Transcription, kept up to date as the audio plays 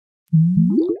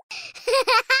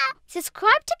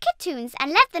Subscribe to Kitoons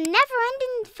and let the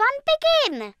never-ending fun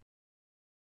begin!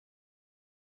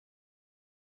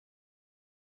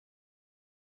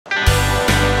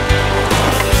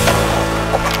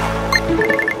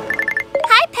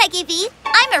 Hi, Peggy V.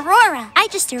 I'm Aurora. I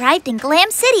just arrived in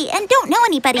Glam City and don't know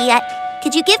anybody yet.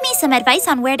 Could you give me some advice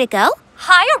on where to go?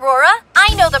 Hi, Aurora.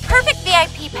 I know the perfect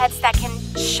VIP pets that can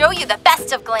show you the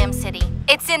best of Glam City.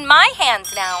 It's in my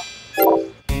hands now.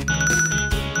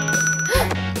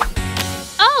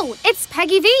 Oh, it's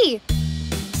Peggy V.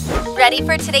 Ready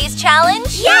for today's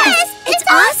challenge? Yes! It's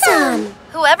awesome!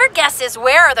 Whoever guesses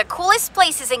where are the coolest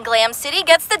places in Glam City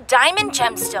gets the Diamond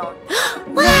Gemstone.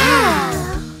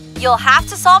 Wow! You'll have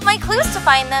to solve my clues to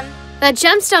find them. The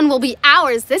gemstone will be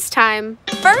ours this time.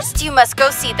 First, you must go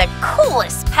see the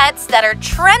coolest pets that are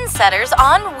trendsetters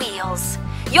on wheels.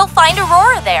 You'll find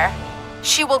Aurora there.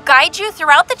 She will guide you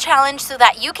throughout the challenge so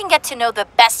that you can get to know the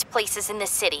best places in the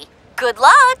city. Good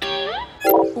luck!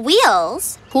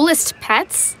 Wheels? Coolest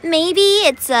pets? Maybe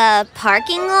it's a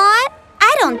parking lot?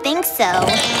 I don't think so.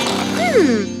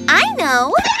 I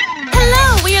know.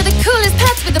 Hello, we are the coolest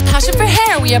pets with a passion for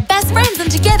hair. We are best friends and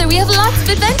together we have lots of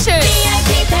adventures.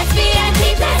 VIP pets,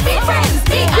 big friends,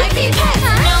 VIP pets.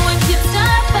 No one can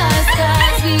stop us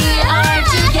cause we are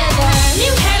together.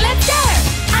 New hair, let's share.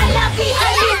 I love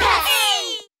VIP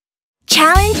pets.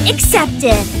 Challenge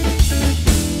accepted.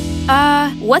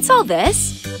 What's all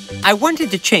this? I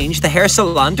wanted to change the hair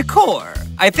salon decor.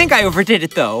 I think I overdid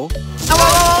it though.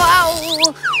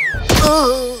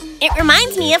 It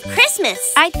reminds me of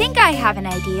Christmas. I think I have an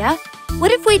idea.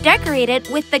 What if we decorate it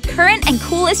with the current and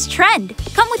coolest trend?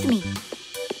 Come with me.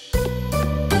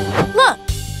 Look,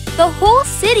 the whole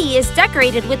city is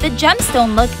decorated with the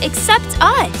gemstone look except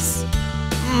us.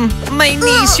 My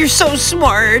niece, you're so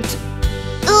smart.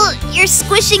 You're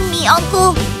squishing me,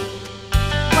 Uncle.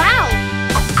 Wow!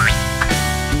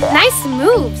 Nice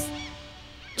moves.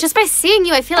 Just by seeing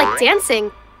you, I feel like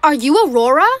dancing. Are you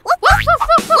Aurora?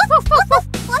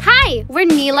 Hi, we're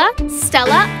Neela,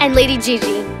 Stella, and Lady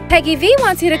Gigi. Peggy V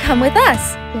wants you to come with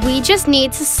us. We just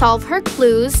need to solve her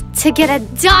clues to get a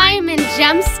diamond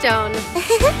gemstone.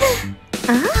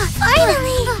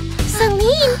 Finally!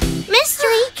 Celine,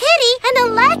 Mystery, Kitty, and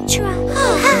Electra.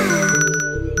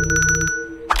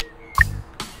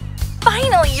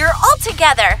 Finally, you're all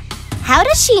together. How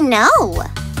does she know?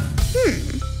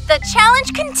 The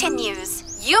challenge continues.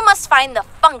 You must find the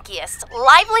funkiest,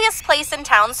 liveliest place in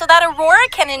town so that Aurora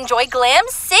can enjoy Glam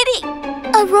City.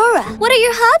 Aurora, what are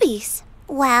your hobbies?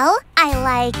 Well, I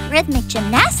like rhythmic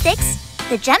gymnastics,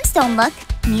 the gemstone look,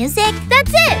 music.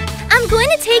 That's it! I'm going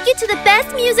to take you to the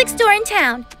best music store in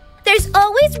town. There's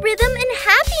always rhythm and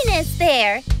happiness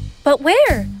there. But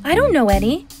where? I don't know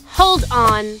any. Hold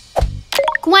on.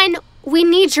 Gwen, we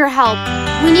need your help.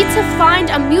 We need to find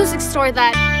a music store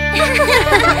that...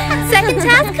 Second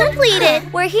task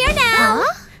completed. We're here now.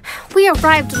 We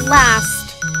arrived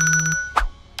last.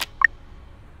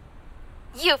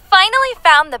 You finally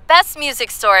found the best music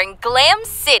store in Glam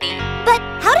City. But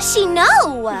how does she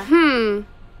know?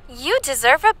 You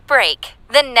deserve a break.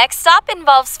 The next stop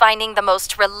involves finding the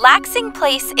most relaxing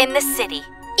place in the city.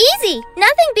 Easy.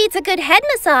 Nothing beats a good head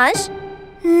massage.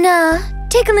 Nah,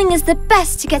 tickling is the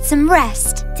best to get some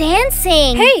rest.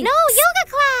 Dancing. Hey. No, yoga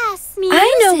class. Music.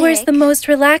 I know where's the most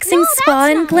relaxing spa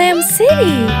in Glam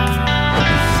City.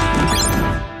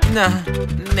 Nah.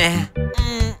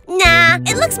 Nah,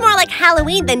 it looks more like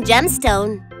Halloween than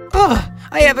gemstone. Oh,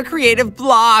 I have a creative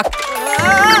block.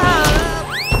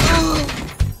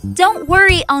 Don't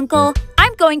worry, Uncle.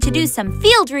 I'm going to do some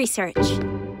field research.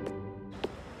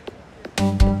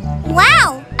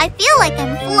 Wow, I feel like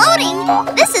I'm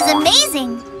floating. This is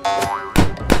amazing.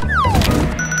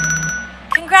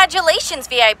 Congratulations,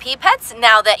 VIP pets,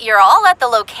 now that you're all at the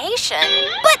location.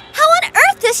 But how on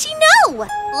earth does she know?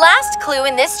 Last clue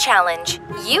in this challenge.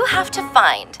 You have to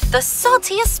find the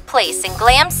saltiest place in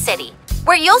Glam City,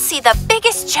 where you'll see the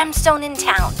biggest gemstone in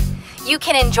town. You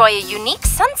can enjoy a unique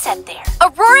sunset there.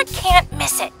 Aurora can't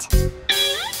miss it.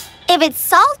 If it's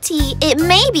salty, it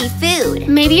may be food.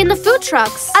 Maybe in the food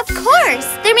trucks. Of course!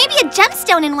 There may be a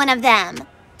gemstone in one of them.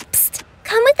 Psst!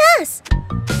 Come with us.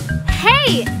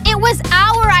 Hey, it was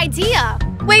our idea.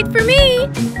 Wait for me.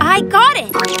 I got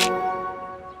it.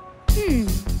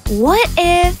 What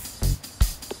if...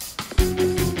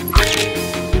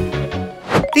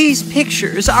 These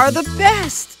pictures are the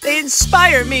best. They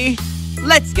inspire me.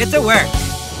 Let's get to work.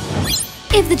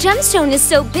 If the gemstone is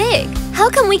so big, how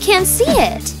come we can't see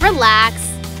it? Relax.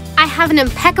 I have an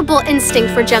impeccable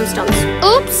instinct for gemstones.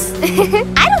 Oops.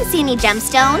 I don't see any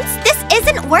gemstones. This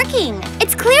isn't working.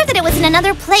 It's clear that it was in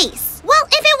another place. Well,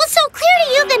 if it was so clear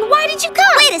to you, then why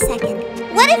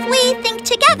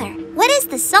together. What is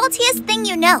the saltiest thing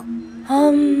you know?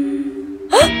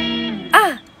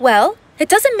 Well, it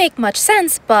doesn't make much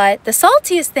sense, but the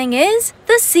saltiest thing is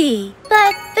the sea.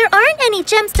 But there aren't any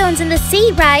gemstones in the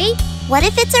sea, right? What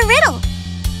if it's a riddle?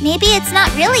 Maybe it's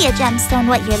not really a gemstone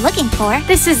what you're looking for.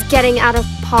 This is getting out of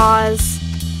pause.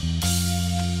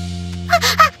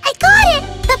 I got it!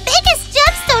 The biggest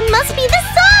gemstone must be the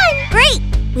sun! Great!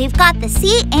 We've got the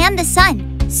sea and the sun.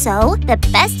 So, the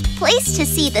best place to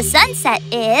see the sunset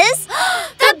is...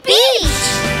 the beach!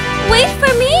 Wait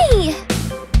for me!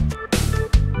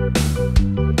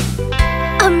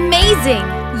 Amazing!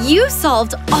 You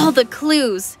solved all the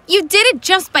clues. You did it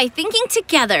just by thinking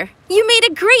together. You made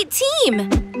a great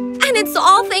team. And it's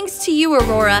all thanks to you,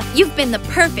 Aurora. You've been the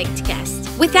perfect guest.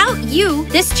 Without you,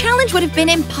 this challenge would have been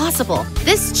impossible.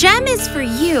 This gem is for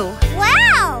you.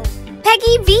 Wow!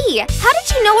 Peggy V, how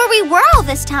did you know where we were all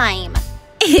this time?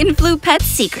 Influ Pet's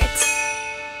secrets.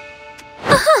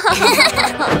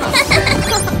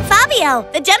 Fabio,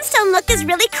 the gemstone look is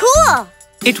really cool.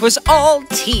 It was all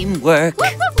teamwork.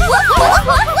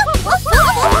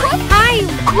 Hi!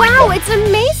 Wow, it's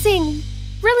amazing!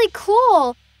 Really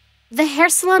cool. The hair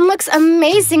salon looks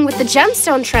amazing with the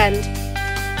gemstone trend.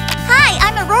 Hi,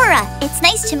 I'm Aurora. It's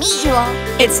nice to meet you all.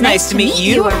 It's nice to meet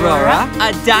you, Aurora.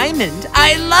 A diamond.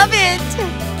 I love it.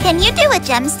 Can you do a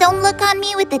gemstone look on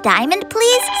me with the diamond,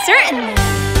 please? Certainly.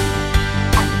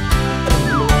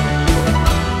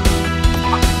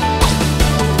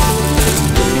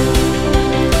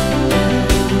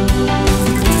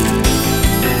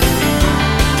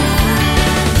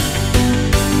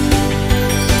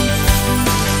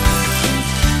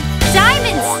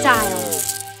 Diamond style.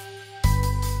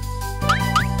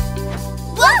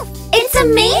 Whoa! It's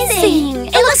amazing!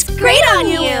 It looks great on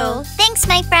you! Thanks,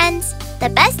 my friends. The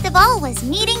best of all was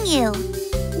meeting you.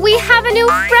 We have a new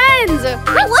friend!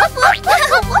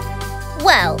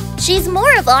 Well, she's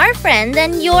more of our friend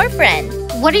than your friend.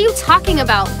 What are you talking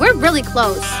about? We're really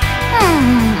close.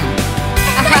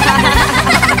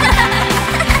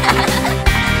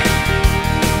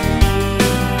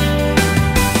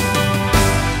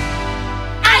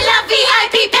 I love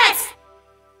VIP pets!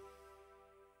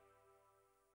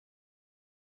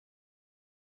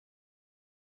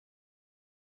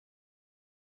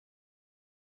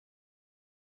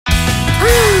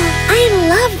 I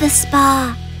love the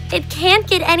spa. It can't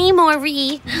get any more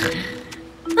relaxing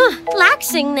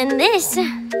than this.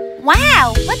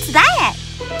 Wow, what's that?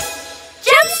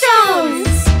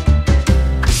 Gemstones!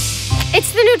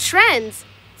 It's the new trend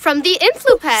from the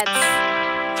Influ Pets.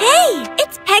 Hey,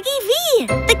 it's Peggy V,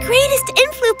 the greatest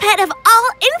Influ pet of all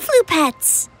Influ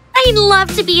pets. I'd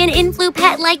love to be an Influ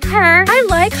pet like her. I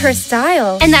like her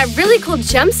style. And that really cool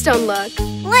gemstone look.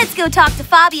 Let's go talk to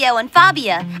Fabio and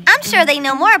Fabia. I'm sure they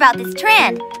know more about this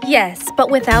trend. Yes, but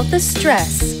without the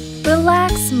stress.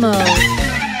 Relax mode.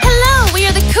 Hello, we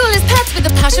are the coolest pets with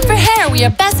a passion for hair. We are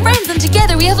best friends and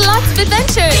together we have lots of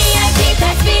adventures. VIP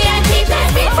pets, VIP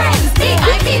pets, be friends.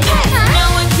 VIP pets. No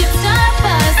one can stop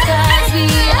us 'cause we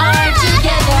are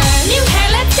together. New hair,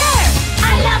 let's share. I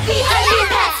love VIP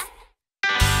pets.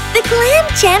 The Glam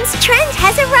Gems trend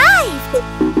has arrived.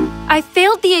 I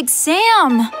failed the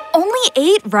exam. Only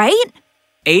 8, right?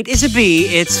 8 is a B,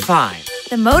 it's fine.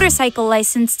 The motorcycle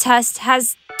license test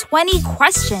has 20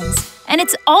 questions, and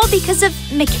it's all because of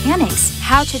mechanics.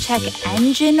 How to check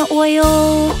engine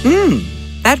oil.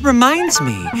 That reminds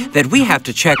me that we have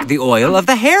to check the oil of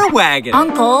the hair wagon.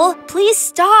 Uncle, please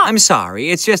stop. I'm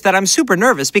sorry, it's just that I'm super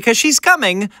nervous because she's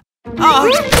coming.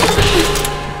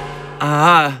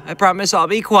 I promise I'll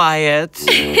be quiet.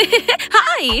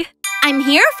 Hi. I'm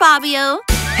here, Fabio.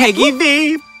 Peggy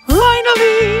V,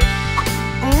 finally!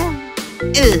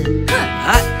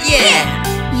 Yeah.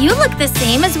 You look the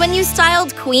same as when you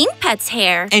styled Queen Pet's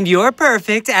hair. And you're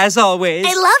perfect, as always.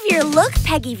 I love your look,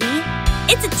 Peggy V.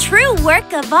 It's a true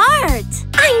work of art.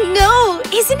 I know,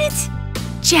 isn't it?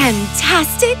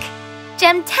 Gemtastic.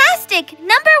 Gemtastic,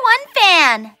 #1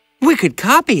 fan. We could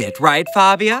copy it, right,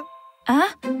 Fabia?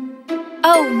 Oh,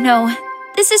 no.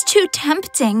 This is too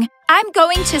tempting. I'm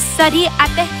going to study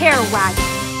at the hair wagon.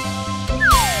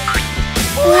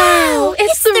 Wow,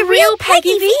 it's the real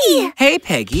Peggy V. Hey,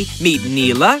 Peggy, meet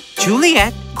Neela,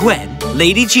 Juliet, Gwen,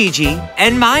 Lady Gigi,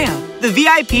 and Maya, the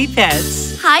VIP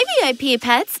pets. Hi, VIP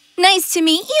pets. Nice to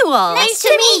meet you all. Nice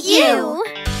to meet you.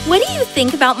 What do you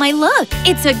think about my look?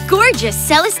 It's a gorgeous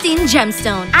Celestine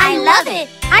gemstone. I love it.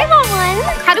 I want one.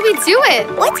 How do we do it?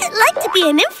 What's it like to be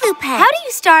an Influ pet? How do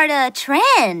you start a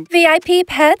trend? VIP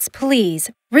pets, please.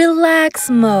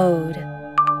 Relax mode.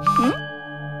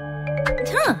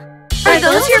 Are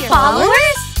those your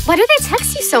followers? Why do they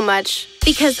text you so much?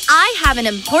 Because I have an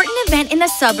important event in the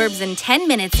suburbs in 10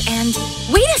 minutes and…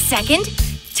 Wait a second!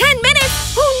 10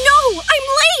 minutes! Oh no! I'm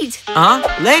late!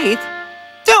 Late?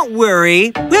 Don't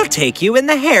worry. We'll take you in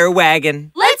the hair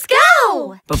wagon. Let's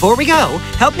go! Before we go,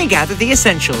 help me gather the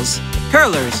essentials.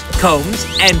 Curlers, combs,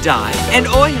 and dye, and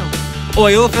oil.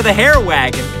 Oil for the hair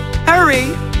wagon.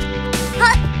 Hurry!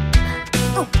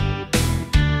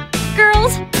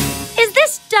 Girls, is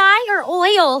this dye or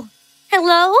oil?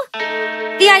 Hello?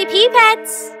 VIP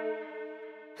pets?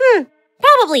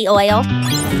 Probably oil.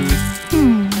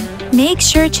 Make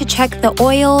sure to check the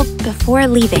oil before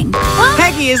leaving.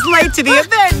 Peggy is late to the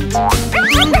event!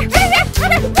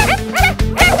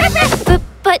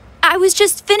 But I was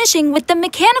just finishing with the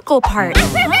mechanical part.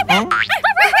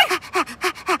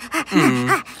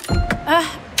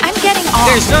 I'm getting off.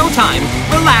 There's no time.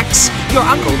 Relax. Your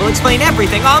uncle will explain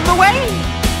everything on the way.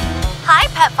 Hi,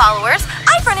 pet followers.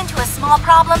 I've run into a small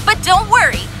problem, but don't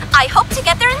worry. I hope to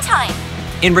get there in time.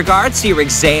 In regards to your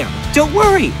exam, don't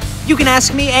worry. You can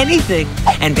ask me anything.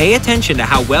 And pay attention to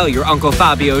how well your Uncle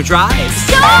Fabio drives.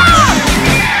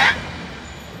 Stop!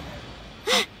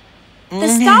 The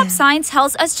stop sign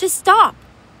tells us to stop.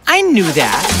 I knew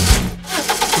that.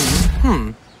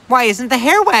 Why isn't the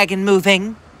hair wagon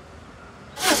moving?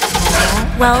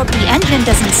 Well, the engine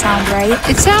doesn't sound right.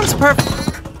 It sounds perfect.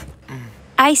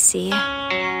 I see.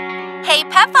 Hey,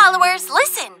 pet followers,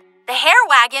 listen. The hair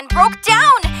wagon broke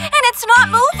down, and it's not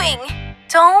moving.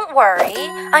 Don't worry.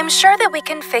 I'm sure that we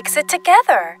can fix it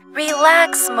together.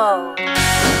 Relax mode.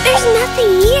 There's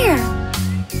nothing here.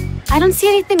 I don't see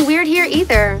anything weird here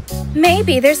either.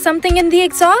 Maybe there's something in the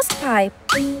exhaust pipe.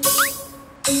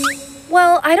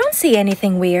 Well, I don't see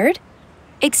anything weird.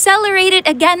 Accelerate it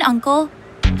again, Uncle.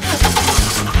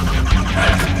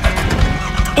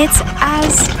 It's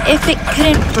as if it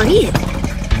couldn't breathe.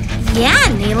 Yeah,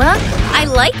 Neela. I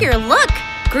like your look.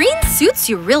 Green suits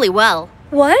you really well.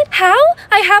 What? How?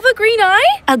 I have a green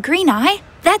eye? A green eye?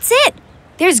 That's it.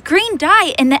 There's green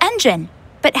dye in the engine.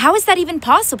 But how is that even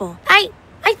possible? I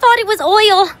thought it was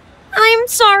oil. I'm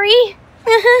sorry.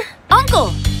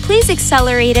 Uncle, please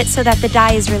accelerate it so that the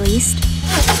dye is released.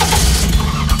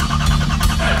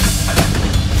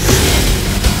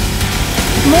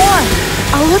 More.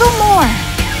 A little more.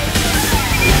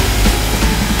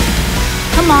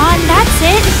 Come on, that's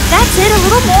it. That's it, a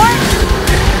little more.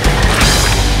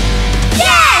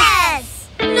 Yes!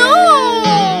 No!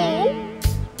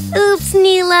 Oops,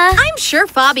 Neela. I'm sure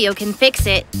Fabio can fix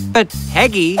it. But,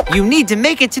 Peggy, you need to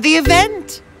make it to the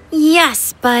event.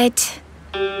 Yes, but…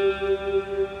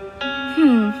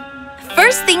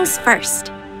 First things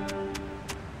first.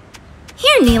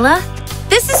 Here, Neela.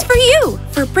 This is for you,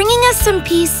 for bringing us some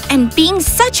peace and being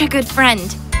such a good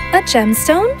friend. A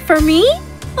gemstone for me?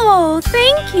 Oh,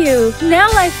 thank you. Now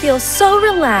I feel so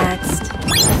relaxed.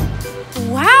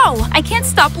 Wow, I can't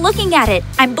stop looking at it.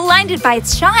 I'm blinded by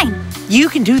its shine. You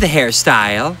can do the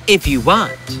hairstyle if you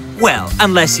want. Well,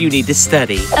 unless you need to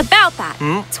study. About that.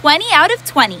 20 out of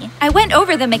 20. I went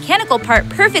over the mechanical part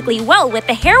perfectly well with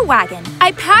the hair wagon.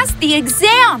 I passed the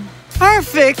exam.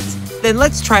 Perfect. Then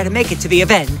let's try to make it to the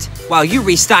event. While you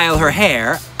restyle her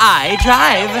hair, I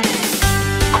drive.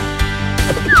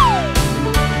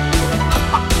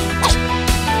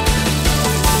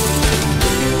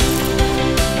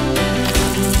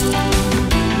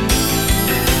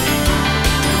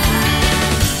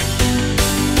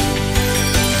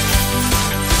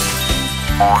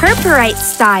 Purpurite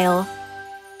style.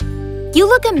 You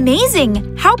look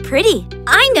amazing. How pretty.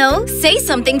 I know. Say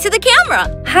something to the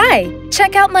camera. Hi,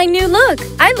 check out my new look.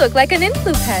 I look like an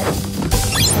influ pet.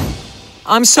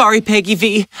 I'm sorry, Peggy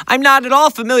V. I'm not at all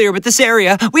familiar with this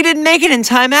area. We didn't make it in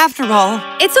time after all.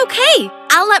 It's okay.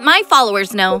 I'll let my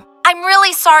followers know. I'm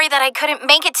really sorry that I couldn't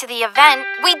make it to the event.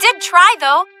 We did try,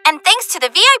 though. And thanks to the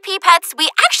VIP pets, we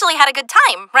actually had a good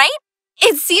time, right?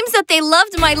 It seems that they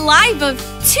loved my live of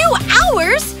 2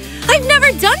 hours. I've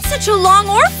never done such a long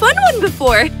or fun one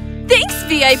before. Thanks,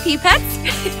 VIP pets.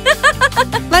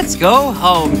 Let's go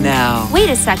home now. Wait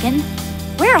a second.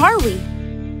 Where are we?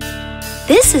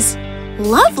 This is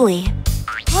lovely.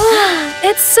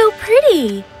 It's so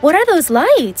pretty. What are those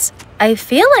lights? I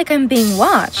feel like I'm being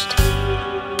watched.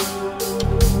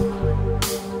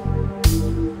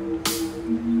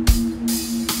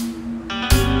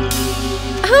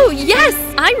 Oh, yes,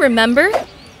 I remember.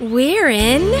 We're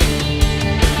in…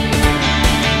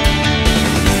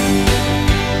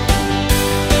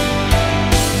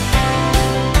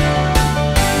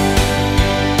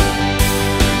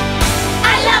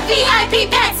 I love VIP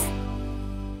pets!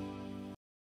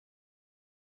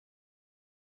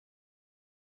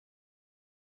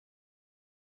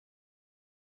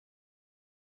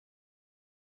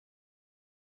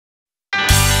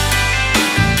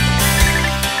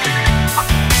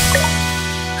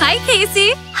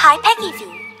 Casey. Hi, Peggy V.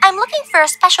 I'm looking for a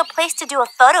special place to do a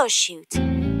photo shoot.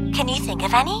 Can you think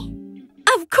of any?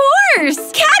 Of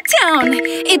course! Cat Town!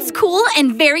 It's cool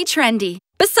and very trendy.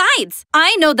 Besides,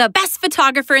 I know the best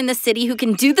photographer in the city who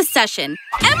can do the session.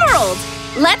 Emerald!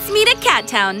 Let's meet at Cat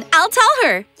Town. I'll tell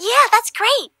her. Yeah, that's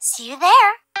great. See you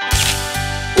there.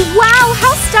 Wow,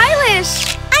 how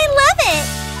stylish! I love it.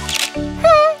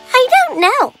 I don't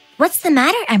know. What's the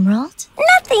matter, Emerald?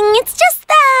 Nothing, it's just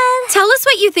that... Tell us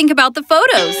what you think about the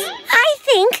photos. I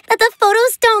think that the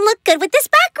photos don't look good with this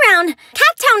background.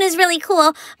 Cat Town is really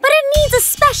cool, but it needs a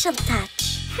special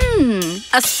touch.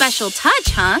 A special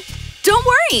touch, huh? Don't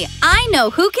worry, I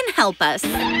know who can help us.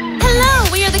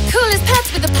 Hello, we are the coolest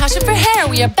pets with a passion for hair.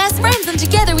 We are best friends and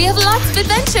together we have lots of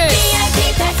adventures.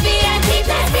 VIP pets, VIP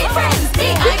pets, be friends.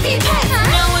 VIP pets.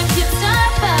 No one can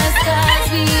stop us 'cause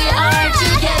we are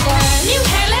together. New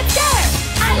hair, let's share.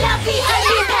 I love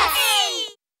VIP pets.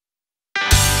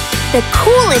 The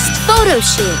coolest photo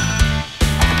shoot.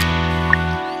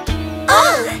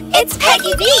 Oh, it's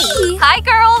Peggy V. Hi,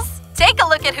 girls. Take a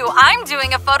look at who I'm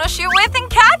doing a photo shoot with in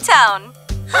Cat Town.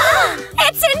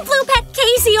 It's in Blue Pet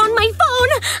Casey on my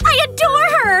phone. I adore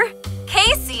her.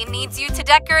 Casey needs you to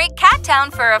decorate Cat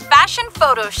Town for a fashion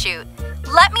photo shoot.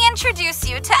 Let me introduce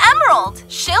you to Emerald.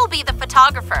 She'll be the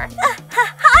photographer.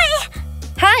 Hi.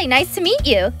 Hi, nice to meet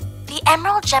you. The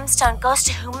Emerald Gemstone goes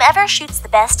to whomever shoots the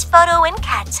best photo in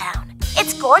Cat Town.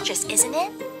 It's gorgeous, isn't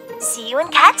it? See you in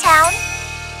Cat Town.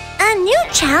 A new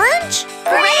challenge?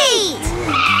 Great!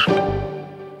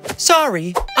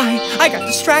 Sorry, I got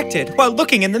distracted while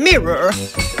looking in the mirror.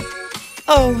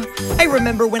 Oh, I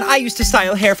remember when I used to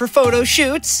style hair for photo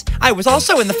shoots. I was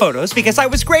also in the photos because I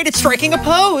was great at striking a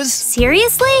pose.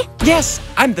 Seriously? Yes,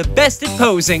 I'm the best at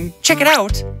posing. Check it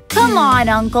out. Come on,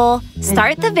 Uncle.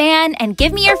 Start the van and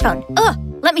give me your phone.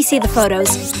 Let me see the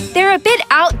photos. They're a bit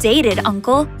outdated,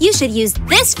 Uncle. You should use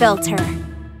this filter.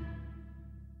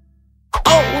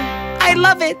 Oh, I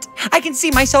love it. I can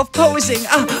see myself posing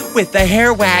with the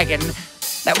hair wagon.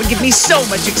 That would give me so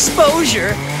much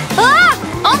exposure.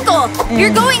 Uncle,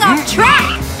 you're going off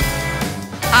track.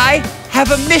 I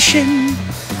have a mission.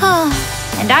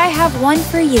 And I have one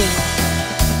for you.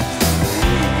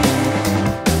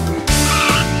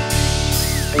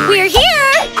 We're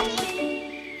here!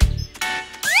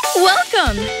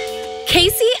 Welcome!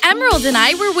 Casey, Emerald, and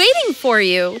I were waiting for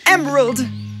you. Emerald,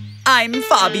 I'm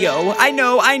Fabio. I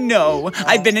know.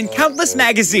 I've been in countless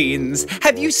magazines.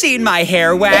 Have you seen my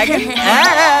hair wagon?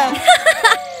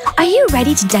 Are you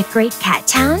ready to decorate Cat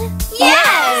Town?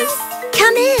 Yes!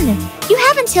 Come in. You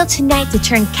have until tonight to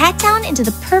turn Cat Town into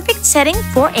the perfect setting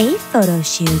for a photo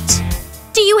shoot.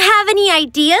 Do you have any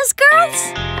ideas,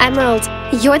 girls? Emerald,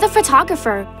 you're the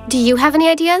photographer. Do you have any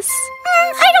ideas?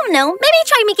 I don't know. Maybe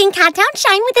try making Cat Town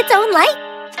shine with its own light.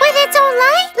 With its own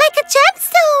light? Like a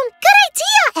gemstone. Good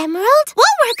idea, Emerald.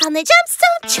 We'll work on the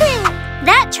gemstone trend.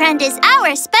 That trend is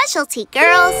our specialty,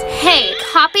 girls. Hey,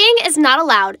 copying is not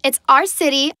allowed. It's our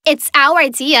city, it's our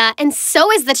idea, and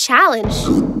so is the challenge.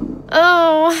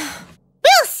 Oh.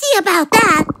 We'll see about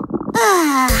that.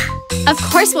 Of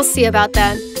course we'll see about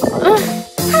that.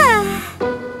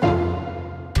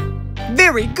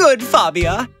 Very good,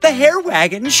 Fabia. The hair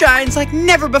wagon shines like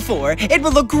never before. It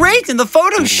will look great in the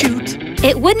photo shoot.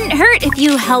 It wouldn't hurt if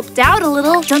you helped out a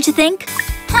little, don't you think?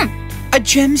 A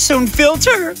gemstone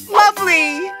filter.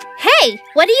 Lovely. Hey,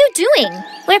 what are you doing?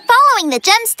 We're following the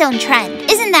gemstone trend.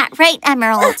 Isn't that right,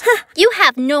 Emerald? You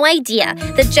have no idea.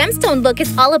 The gemstone look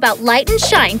is all about light and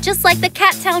shine, just like the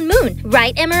Cat Town moon.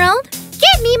 Right, Emerald?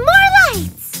 Give me more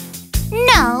lights.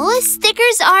 No,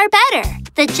 stickers are better.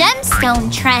 The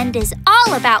gemstone trend is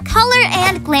all about color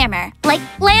and glamour, like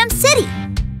Glam City.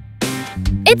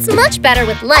 It's much better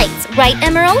with lights, right,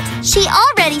 Emerald? She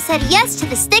already said yes to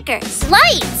the stickers.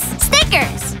 Lights!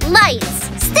 Stickers! Lights!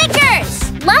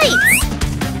 Stickers! Lights!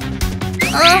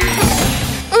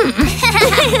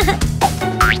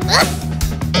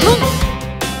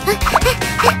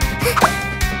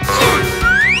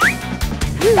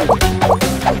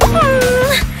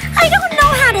 I don't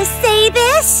know how to say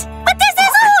this, but this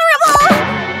is horrible!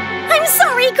 I'm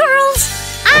sorry, girls.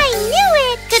 I knew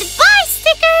it! Goodbye,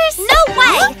 stickers! No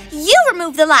way! You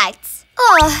remove the lights.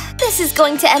 Oh, this is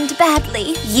going to end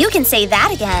badly. You can say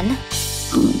that again.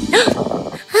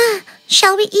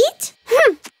 Shall we eat?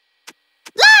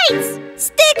 Lights!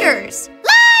 Stickers!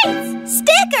 Lights!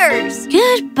 Stickers!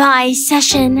 Goodbye,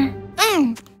 session.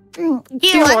 Do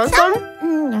you want some?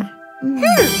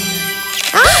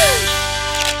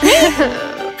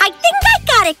 I think I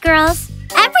got it, girls.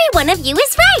 Every one of you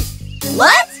is right.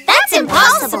 What? That's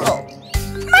impossible.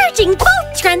 Merging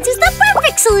both trends is the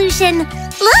perfect solution.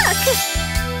 Look.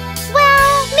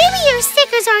 Well, Maybe your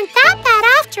stickers aren't that bad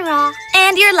after all.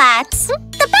 And your lats.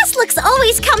 The best looks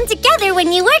always come together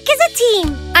when you work as a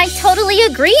team. I totally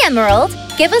agree, Emerald.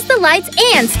 Give us the lights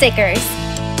and stickers.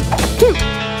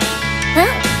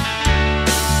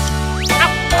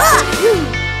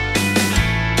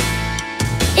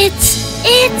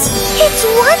 It's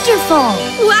wonderful.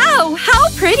 Wow, how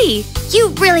pretty! You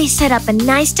really set up a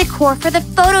nice decor for the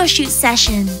photo shoot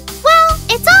session. Well,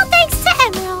 it's all thanks to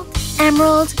Emerald.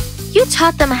 Emerald, you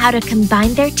taught them how to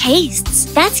combine their tastes.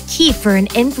 That's key for an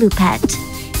influ pet.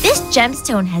 This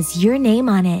gemstone has your name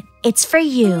on it. It's for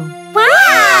you.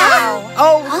 Wow!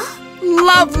 Oh,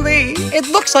 lovely! It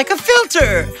looks like a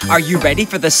filter. Are you ready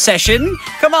for the session?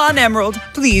 Come on, Emerald.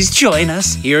 Please join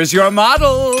us. Here's your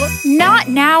model. Not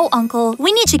now, Uncle.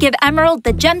 We need to give Emerald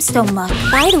the gemstone look.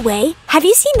 By the way, have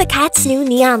you seen the cat's new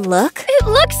neon look? It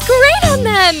looks great on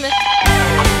them!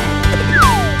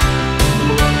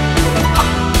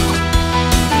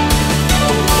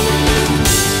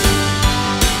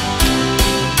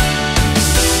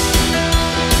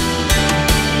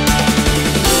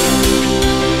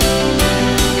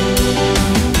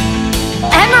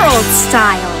 Emerald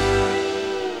style.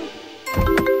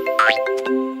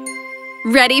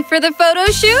 Ready for the photo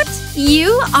shoot?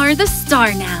 You are the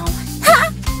star now.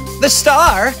 The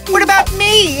star? What about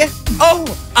me? Oh,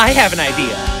 I have an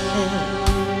idea.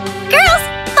 Girls,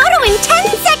 photo in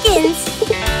 10 seconds.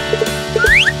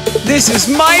 This is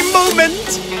my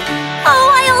moment.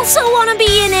 Oh, I also want to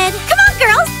be in it. Come on,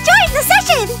 girls, join the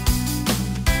session.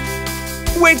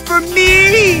 Wait for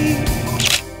me.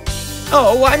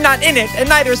 Oh, I'm not in it, and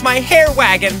neither is my hair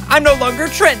wagon. I'm no longer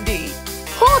trendy.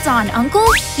 Hold on, Uncle.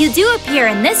 You do appear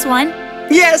in this one.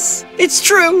 Yes, it's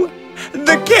true.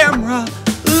 The camera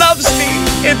loves me.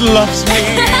 It loves me.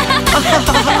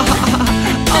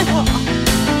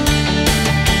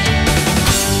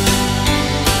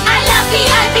 I love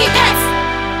VIP pets.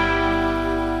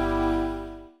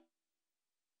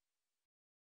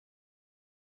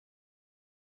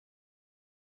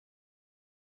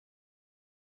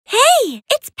 Hey,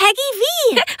 it's Peggy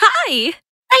V. Hi!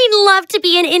 I'd love to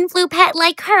be an influ pet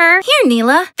like her. Here,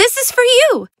 Neela. This is for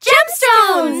you.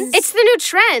 Gemstones! It's the new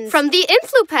trend from the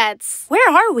influ pets. Where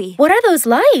are we? What are those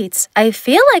lights? I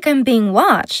feel like I'm being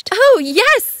watched. Oh,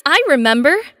 yes! I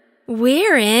remember.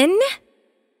 We're in...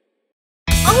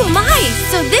 Oh my!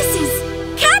 So this is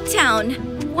Cat Town!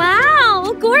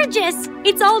 Wow, gorgeous.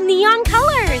 It's all neon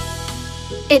colors.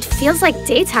 It feels like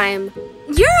daytime.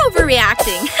 You're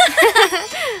overreacting.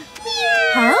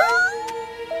 Huh?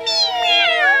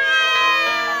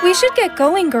 We should get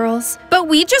going, girls. But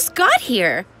we just got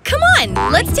here. Come on,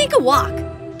 let's take a walk.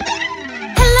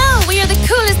 Hello, we are the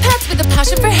coolest pets with a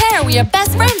passion for hair. We are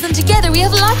best friends and together we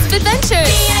have lots of adventures.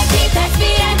 VIP pets,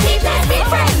 VIP pets, be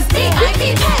friends.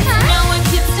 VIP pets. No one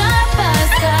can stop us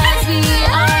 'cause we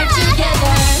are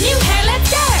together. New hair, let's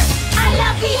stare. I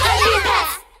love VIP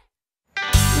pets.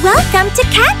 Welcome to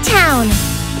Cat Town.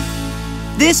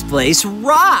 This place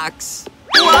rocks.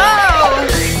 Whoa!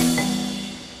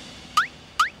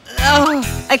 Oh,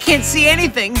 I can't see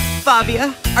anything.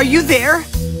 Fabia, are you there?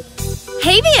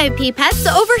 Hey, VIP pets,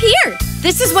 over here.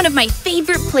 This is one of my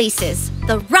favorite places,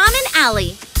 the Ramen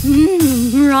Alley.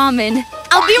 Ramen.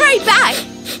 I'll be right back.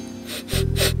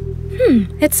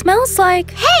 It smells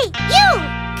like... Hey, you!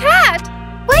 Cat!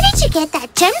 Where did you get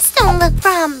that gemstone look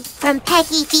from? From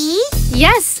Peggy V?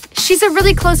 Yes, she's a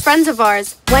really close friend of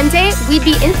ours. One day, we'd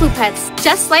be influ pets,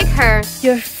 just like her.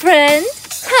 Your friend?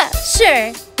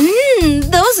 Sure.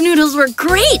 Those noodles were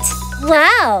great.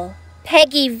 Wow,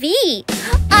 Peggy V.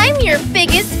 I'm your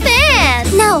biggest fan.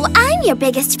 No, I'm your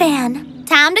biggest fan.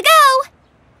 Time to go.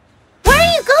 Where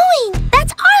are you going?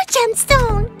 That's our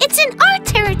gemstone. It's in our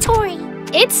territory.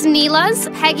 It's Neela's.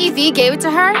 Peggy V gave it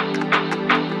to her.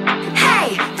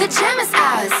 Hey, the gem is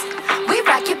ours. We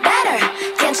rock it better.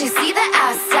 Can't you see that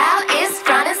our style is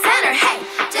front and center? Hey,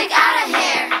 take out a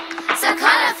hair, so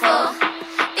colorful.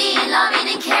 Being loving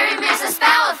and caring makes us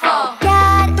powerful.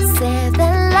 God,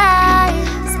 7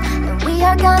 lives, and we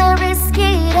are gonna risk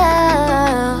it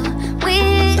all.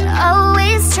 We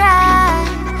always try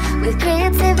with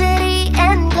creativity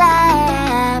and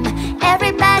glam.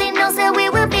 Everybody knows that we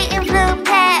will be influ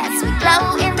pets. We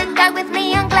glow in the dark with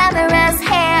neon glamorous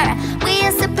hair. We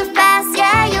are super fast,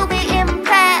 yeah, you'll be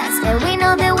impressed. And we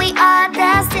know that we are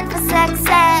destined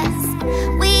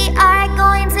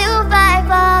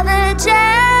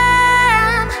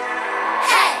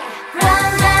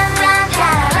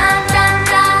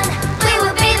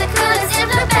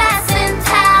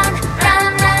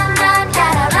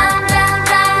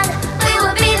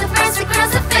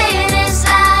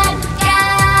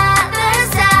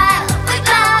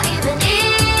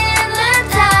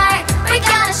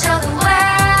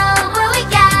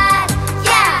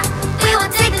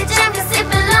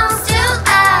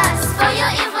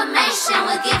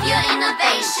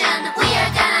innovation. We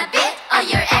are gonna beat all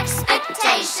your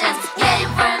expectations. Get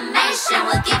information,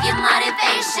 we'll give you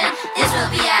motivation. This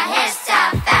will be a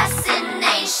hairstyle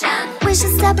fascination. We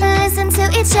should stop and listen to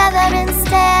each other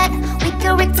instead. We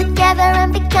can work together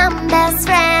and become best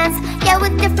friends. Yeah,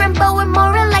 we're different, but we're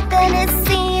more alike than it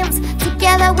seems.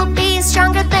 Together we'll be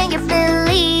stronger than you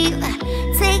believe.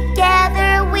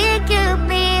 Together we could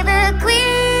be the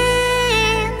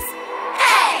queens.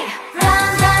 Hey!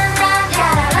 Run, run, run,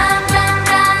 gotta run, run,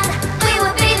 run. We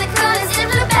will be the coolest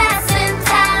and the best in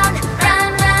town. Run,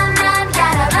 run, run,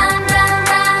 gotta run, run,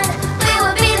 run. We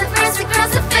will be the first to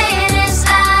cross the finish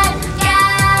line.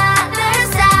 Gather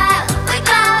style, we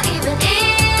glow even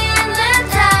in the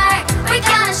dark. We're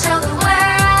gonna show the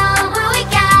world what we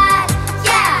got.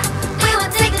 Yeah, we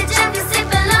will take the jump 'cause it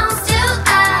belongs to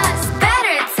us.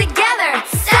 Better together,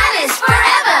 stylish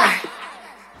forever.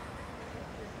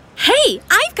 Hey,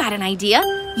 I've got an idea.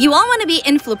 You all want to be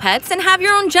Influpets and have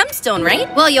your own gemstone, right?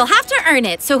 Well, you'll have to earn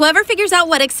it, so whoever figures out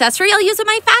what accessory I'll use at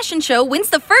my fashion show wins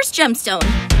the first gemstone.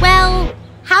 Well,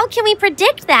 how can we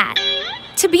predict that?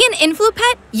 To be an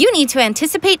Influpet, you need to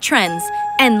anticipate trends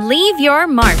and leave your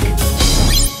mark.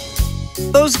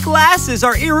 Those glasses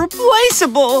are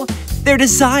irreplaceable. They're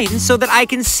designed so that I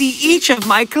can see each of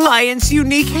my clients'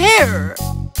 unique hair.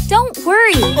 Don't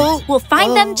worry. We'll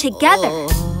find them together.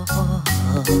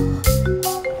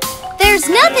 There's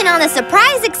nothing on the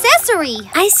surprise accessory.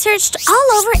 I searched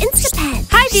all over Instapet.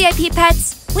 Hi, VIP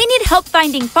pets. We need help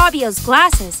finding Fabio's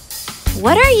glasses.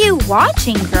 What are you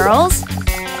watching, girls?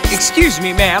 Excuse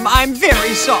me, ma'am. I'm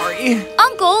very sorry.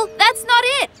 Uncle, that's not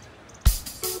it.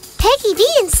 Peggy V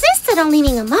insisted on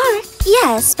leaving a mark.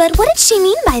 Yes, but what did she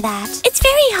mean by that? It's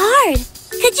very hard.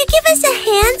 Could you give us a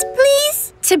hand,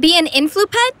 please? To be an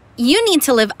Influpet, you need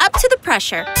to live up to the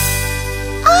pressure.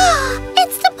 Oh,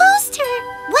 it's the poster.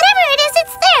 Whatever it is,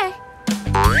 it's there.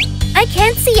 I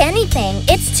can't see anything.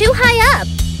 It's too high up.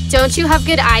 Don't you have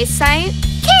good eyesight?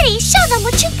 Kitty, show them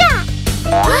what you got.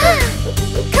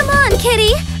 Come on,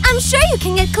 Kitty. I'm sure you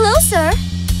can get closer.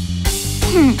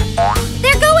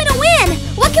 They're going to win.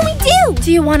 What can we do?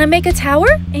 Do you want to make a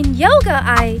tower? In yoga,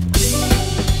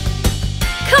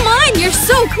 Come on, you're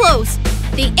so close.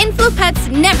 The Influpets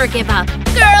never give up.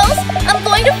 Girls, I'm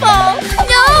going to fall.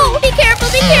 No, be careful,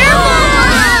 be careful.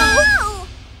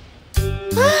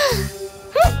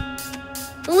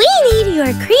 We need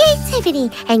your creativity,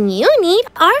 and you need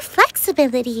our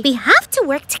flexibility. We have to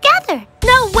work together.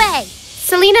 No way.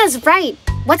 Selena's right.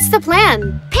 What's the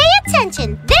plan? Pay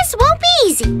attention. This won't be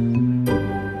easy.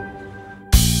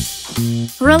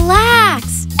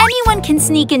 Relax. Anyone can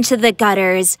sneak into the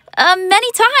gutters.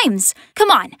 Many times. Come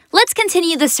on, let's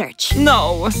continue the search.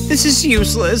 No, this is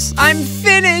useless. I'm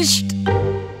finished.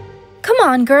 Come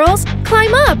on, girls.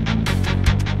 Climb up.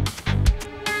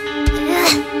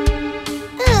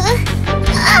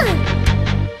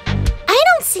 I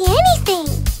don't see anything.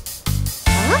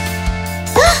 Huh?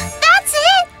 That's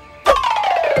it!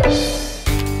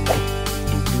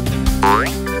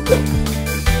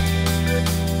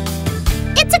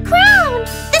 It's a crown!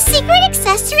 The secret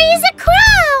accessory is a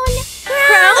crown!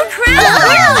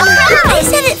 Crown? I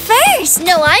said it first!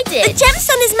 No, I did. The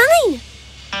gemstone is mine!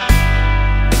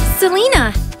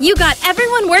 Selena, you got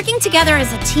everyone working together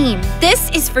as a team. This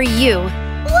is for you.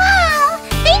 Wow!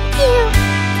 Thank you!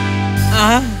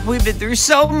 We've been through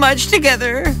so much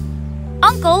together.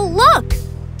 Uncle, look.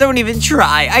 Don't even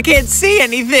try. I can't see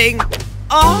anything.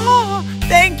 Oh,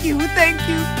 thank you, thank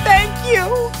you, thank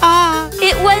you.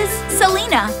 It was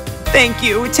Selena. Thank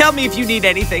you. Tell me if you need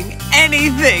anything.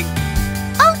 Anything.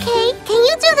 Okay, can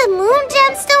you do the moon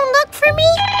gemstone look for me?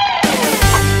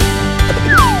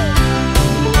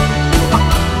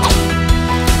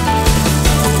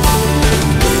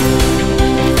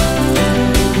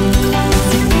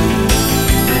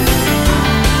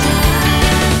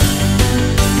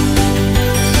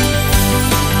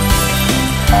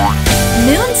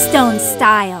 Moonstone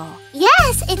style.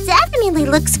 Yes, it definitely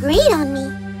looks great on me.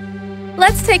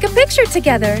 Let's take a picture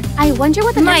together. I wonder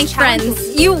what the My next challenge will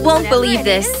friends, you won't believe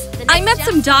this. I met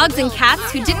some dogs and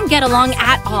cats who didn't get along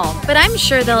at all, but I'm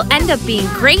sure they'll end up being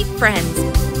great friends.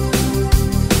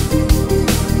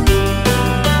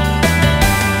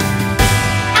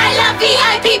 I love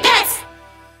VIP pets.